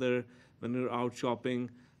each other when we're out shopping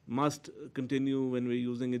must continue when we're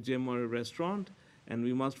using a gym or a restaurant, and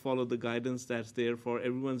we must follow the guidance that's there for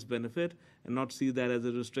everyone's benefit and not see that as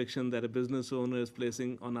a restriction that a business owner is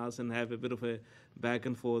placing on us and have a bit of a back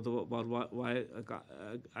and forth about why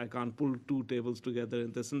I can't pull 2 tables together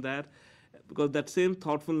and this and that, because that same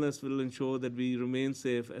thoughtfulness will ensure that we remain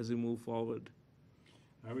safe as we move forward.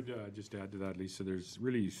 I would just add to that, Lisa, there's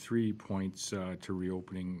really 3 points to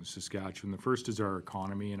reopening Saskatchewan. The first is our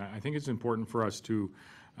economy, and I think it's important for us to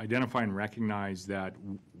identify and recognize that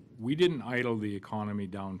we didn't idle the economy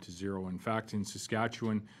down to zero. In fact, in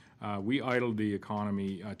Saskatchewan, we idled the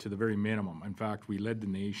economy to the very minimum. In fact, we led the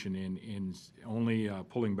nation in only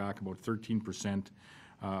pulling back about 13%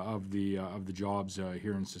 of the jobs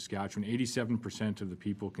here in Saskatchewan. 87% of the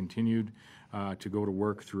people continued to go to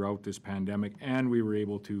work throughout this pandemic, and we were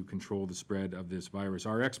able to control the spread of this virus.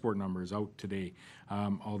 Our export number is out today,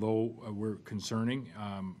 although we're concerning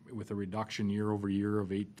with a reduction year over year of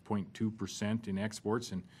 8.2% in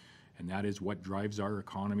exports, and that is what drives our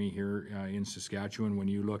economy here in Saskatchewan. When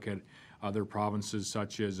you look at other provinces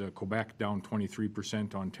such as Quebec down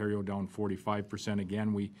 23%, Ontario down 45%,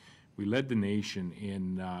 again, we led the nation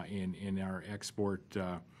in our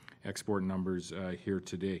export numbers here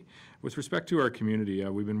today. With respect to our community,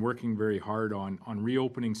 we've been working very hard on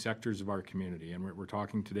reopening sectors of our community, and we're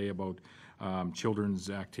talking today about children's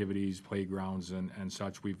activities, playgrounds, and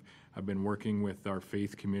such. I've been working with our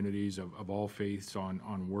faith communities of all faiths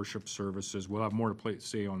on worship services. We'll have more to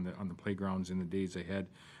say on the playgrounds in the days ahead,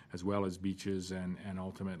 as well as beaches and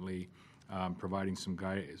ultimately providing some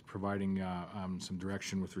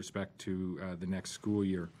direction with respect to the next school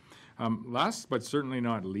year. Last but certainly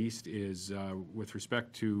not least is with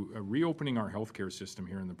respect to reopening our healthcare system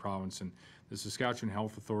here in the province, and the Saskatchewan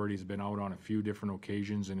Health Authority has been out on a few different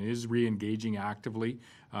occasions and is re-engaging actively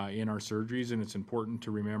in our surgeries, and it's important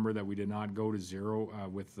to remember that we did not go to zero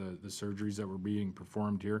with the surgeries that were being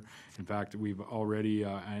performed here. In fact, we've already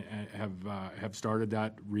have started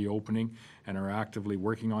that reopening and are actively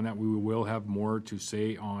working on that. We will have more to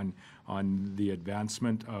say on the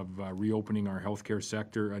advancement of reopening our healthcare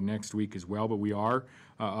sector next week as well, but we are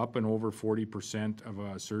up and over 40% of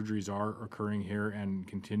surgeries are occurring here and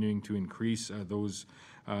continuing to increase those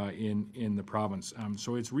in the province.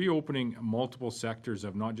 So it's reopening multiple sectors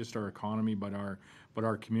of not just our economy but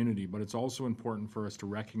our community. But it's also important for us to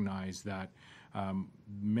recognize that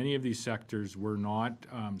many of these sectors were not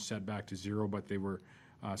set back to zero, but they were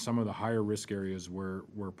some of the higher risk areas were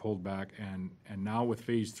pulled back, and now with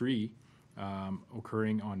phase 3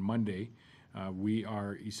 occurring on Monday, we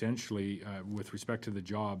are essentially, with respect to the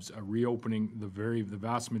jobs, reopening the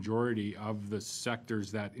vast majority of the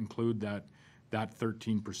sectors that include that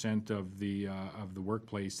 13% of the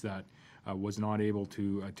workplace that was not able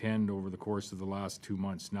to attend over the course of the last 2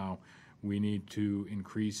 months. Now, we need to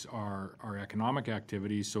increase our economic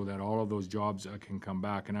activities so that all of those jobs can come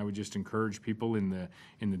back. And I would just encourage people in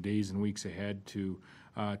the days and weeks ahead to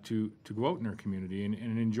go out in their community and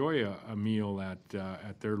enjoy a meal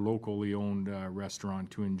at their locally owned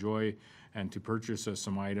restaurant, to enjoy and to purchase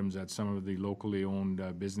some items at some of the locally owned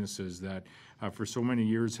businesses that for so many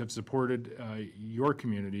years have supported your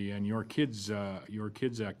community and your kids'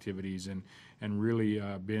 activities and really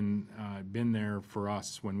been there for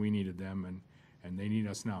us when we needed them, and they need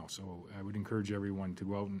us now. So I would encourage everyone to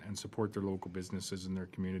go out and support their local businesses and their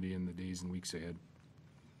community in the days and weeks ahead.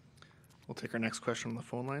 We'll take our next question on the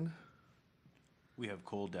phone line. We have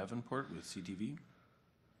Cole Davenport with CTV.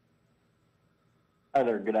 Hi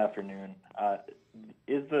there, good afternoon.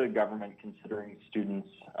 Is the government considering students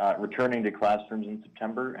returning to classrooms in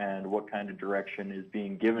September, and what kind of direction is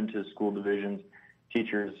being given to school divisions,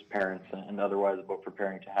 teachers, parents, and otherwise about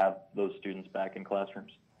preparing to have those students back in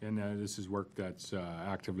classrooms? And this is work that's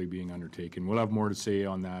actively being undertaken. We'll have more to say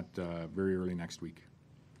on that very early next week.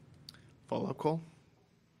 Follow-up, Cole?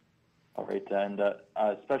 All right, and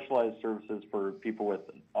specialized services for people with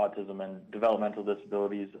autism and developmental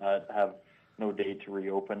disabilities have no date to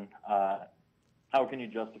reopen. How can you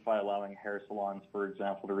justify allowing hair salons, for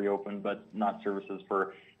example, to reopen, but not services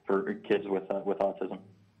for kids with autism?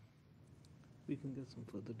 We can get some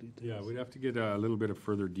further details. Yeah, we'd have to get a little bit of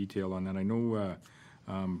further detail on that. I know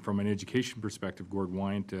from an education perspective, Gord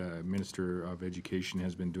Wyant, Minister of Education,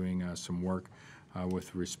 has been doing some work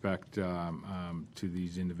with respect to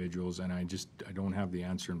these individuals, and I don't have the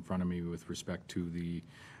answer in front of me with respect to the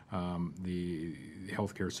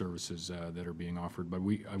healthcare services that are being offered, but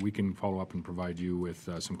we can follow up and provide you with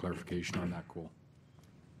some clarification on that, Cole.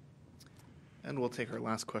 And we'll take our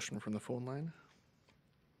last question from the phone line.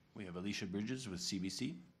 We have Alicia Bridges with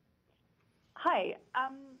CBC. Hi. I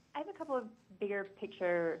have a couple of bigger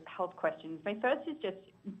picture health questions. My first is just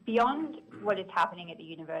beyond what is happening at the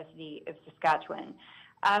University of Saskatchewan,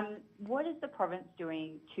 what is the province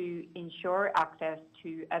doing to ensure access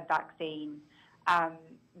to a vaccine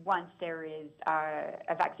once there is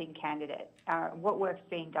a vaccine candidate? What work's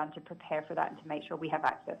being done to prepare for that and to make sure we have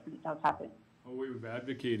access when it does happen? Well, we've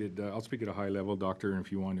advocated, I'll speak at a high level, Doctor, and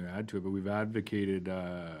if you want to add to it, but we've advocated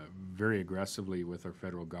very aggressively with our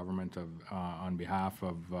federal government on behalf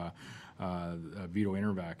of Vito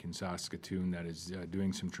Intervac in Saskatoon that is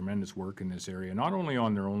doing some tremendous work in this area, not only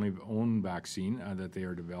on their own vaccine that they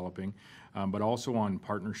are developing, but also on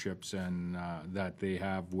partnerships and that they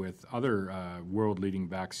have with other world-leading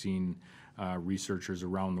vaccine researchers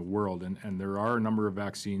around the world, and there are a number of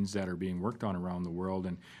vaccines that are being worked on around the world,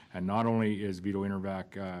 and not only is Vito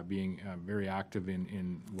Intervac being very active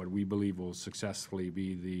in what we believe will successfully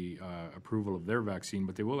be the approval of their vaccine,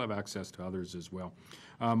 but they will have access to others as well.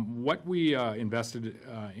 What we invested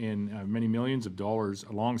in many millions of dollars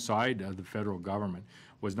alongside the federal government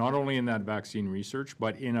was not only in that vaccine research,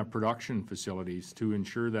 but in production facilities to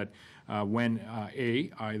ensure that when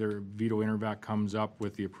either Vito Intervac comes up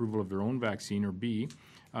with the approval of their own vaccine, or B,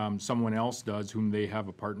 someone else does whom they have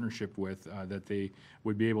a partnership with, that they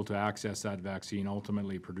would be able to access that vaccine,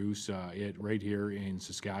 ultimately produce it right here in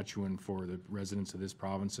Saskatchewan for the residents of this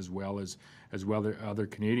province as well as other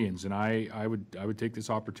Canadians. And I would take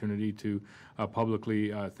this opportunity to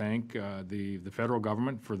publicly thank the federal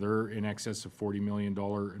government for their in excess of $40 million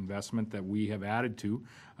investment that we have added to,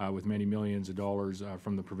 with many millions of dollars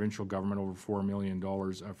from the provincial government, over $4 million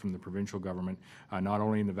from the provincial government, not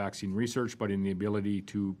only in the vaccine research, but in the ability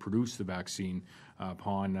to produce the vaccine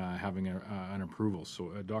upon having an approval. So,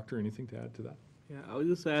 Doctor, anything to add to that? Yeah, I would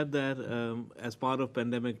just add that as part of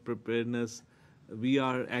pandemic preparedness, we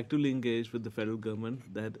are actively engaged with the federal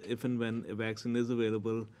government that if and when a vaccine is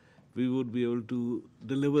available, we would be able to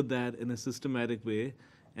deliver that in a systematic way,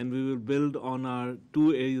 and we will build on our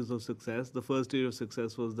two areas of success. The first area of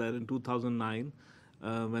success was that in 2009,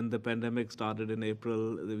 when the pandemic started in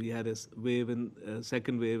April, we had a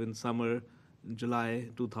second wave in summer, in July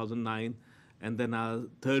 2009, and then our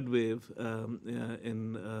third wave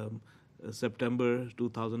in September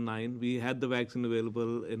 2009. We had the vaccine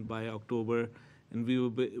available by October, and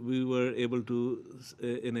we were able to,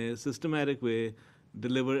 in a systematic way,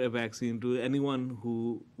 deliver a vaccine to anyone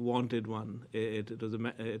who wanted one. It was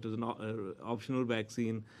an optional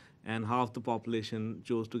vaccine, and half the population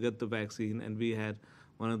chose to get the vaccine, and we had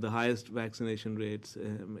one of the highest vaccination rates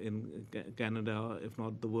in Canada, if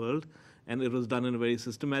not the world. And it was done in a very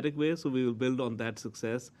systematic way, so we will build on that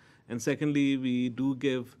success. And secondly, we do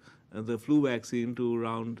give the flu vaccine to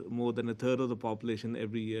around more than a third of the population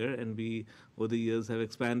every year, and we, over the years, have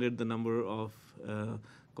expanded the number of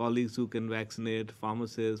colleagues who can vaccinate,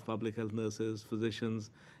 pharmacists, public health nurses,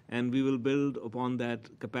 physicians, and we will build upon that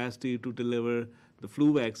capacity to deliver the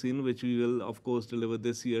flu vaccine, which we will, of course, deliver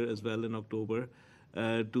this year as well in October,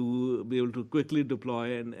 to be able to quickly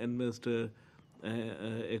deploy and administer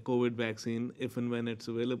a COVID vaccine if and when it's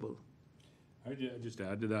available. I just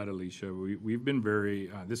add to that, Alicia. We've been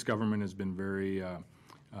this government has been very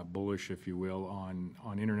bullish, if you will,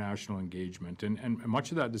 on international engagement, and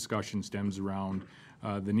much of that discussion stems around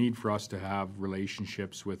the need for us to have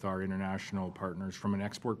relationships with our international partners from an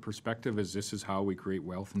export perspective, as this is how we create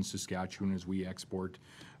wealth in Saskatchewan, as we export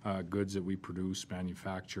goods that we produce,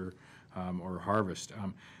 manufacture, or harvest.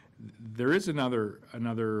 There is another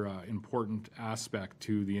important aspect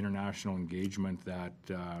to the international engagement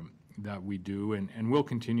that we do and will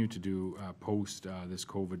continue to do post this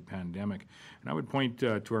COVID pandemic. And I would point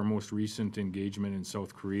to our most recent engagement in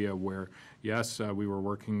South Korea, where, yes, we were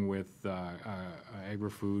working with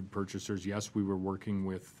agri-food purchasers. Yes, we were working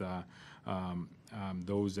with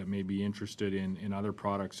those that may be interested in other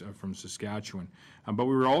products from Saskatchewan. But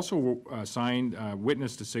we were also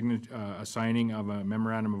witnessed a signing of a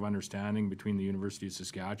memorandum of understanding between the University of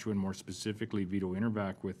Saskatchewan, more specifically Vito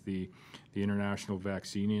Intervac, with the International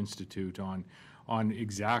Vaccine Institute on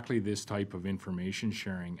exactly this type of information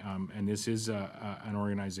sharing. And this is an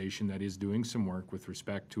organization that is doing some work with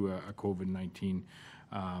respect to a COVID-19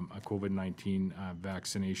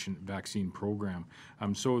 vaccine program.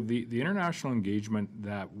 So the international engagement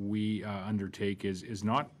that we undertake is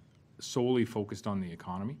not solely focused on the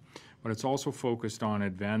economy, but it's also focused on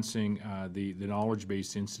advancing the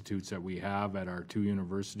knowledge-based institutes that we have at our two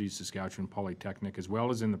universities, Saskatchewan Polytechnic, as well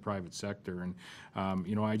as in the private sector. And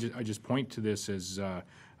I just point to this as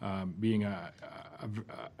being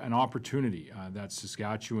an opportunity that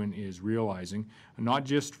Saskatchewan is realizing, not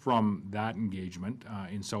just from that engagement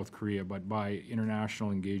in South Korea, but by international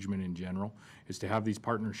engagement in general, is to have these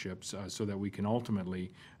partnerships so that we can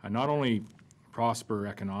ultimately not only prosper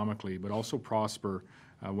economically, but also prosper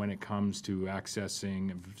when it comes to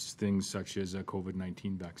accessing things such as a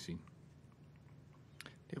COVID-19 vaccine. Do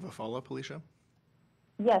you have a follow-up, Alicia?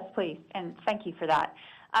 Yes, please, and thank you for that.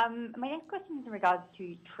 My next question is in regards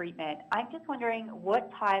to treatment. I'm just wondering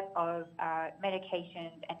what type of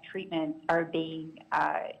medications and treatments are being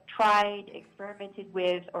tried, experimented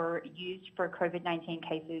with, or used for COVID-19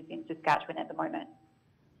 cases in Saskatchewan at the moment.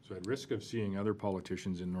 So at risk of seeing other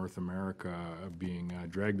politicians in North America being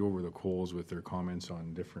dragged over the coals with their comments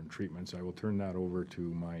on different treatments, I will turn that over to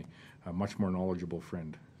my much more knowledgeable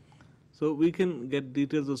friend. So we can get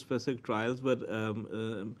details of specific trials, but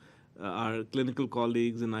our clinical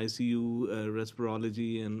colleagues in ICU,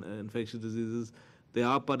 respirology, and infectious diseases, they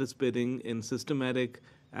are participating in systematic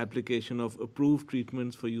application of approved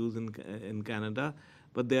treatments for use in Canada,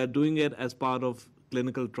 but they are doing it as part of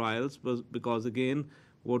clinical trials because, again,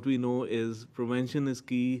 what we know is prevention is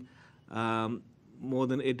key. More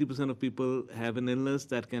than 80% of people have an illness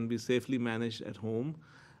that can be safely managed at home.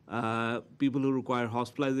 People who require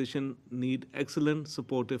hospitalization need excellent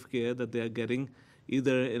supportive care that they are getting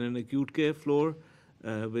either in an acute care floor,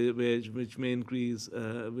 which may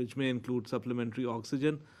include supplementary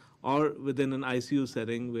oxygen, or within an ICU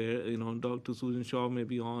setting where Dr. Susan Shaw may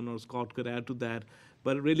be on, or Scott could add to that.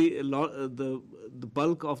 But really, the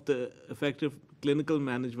bulk of the effective clinical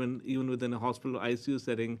management, even within a hospital ICU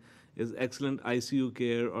setting, is excellent ICU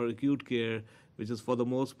care or acute care, which is for the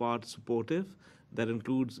most part supportive. That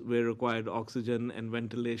includes where required oxygen and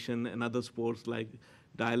ventilation and other supports like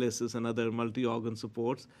dialysis and other multi-organ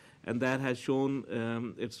supports. And that has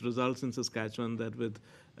shown its results in Saskatchewan, that with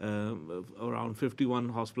around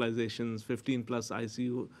 51 hospitalizations, 15 plus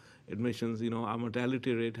ICU admissions, our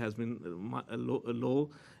mortality rate has been low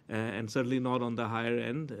and certainly not on the higher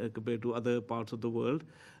end compared to other parts of the world.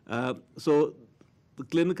 So the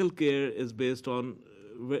clinical care is based on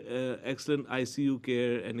excellent ICU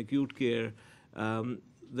care and acute care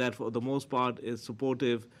that for the most part is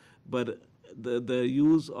supportive, but the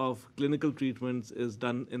use of clinical treatments is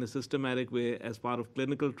done in a systematic way as part of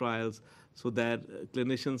clinical trials so that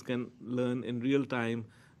clinicians can learn in real time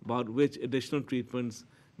about which additional treatments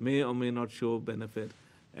may or may not show benefit.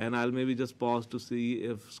 And I'll maybe just pause to see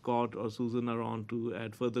if Scott or Susan are on to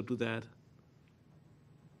add further to that.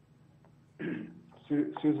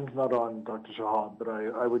 Susan's not on, Dr. Shahab, but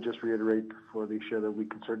I would just reiterate for Alicia that we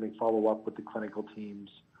can certainly follow up with the clinical teams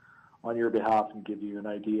on your behalf and give you an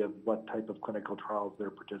idea of what type of clinical trials they're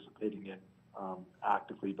participating in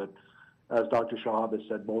actively. But as Dr. Shahab has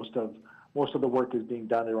said, most of the work is being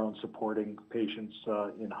done around supporting patients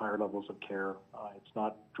in higher levels of care. It's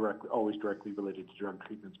not always directly related to drug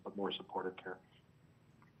treatments, but more supportive care.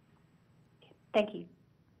 Thank you.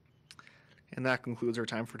 And that concludes our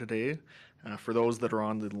time for today. For those that are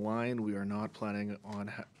on the line, we are not planning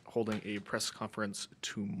on holding a press conference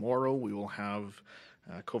tomorrow. We will have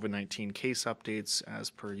COVID-19 case updates as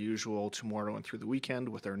per usual tomorrow and through the weekend,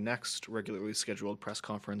 with our next regularly scheduled press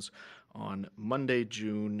conference on Monday,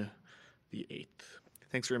 June the 8th.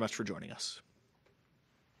 Thanks very much for joining us.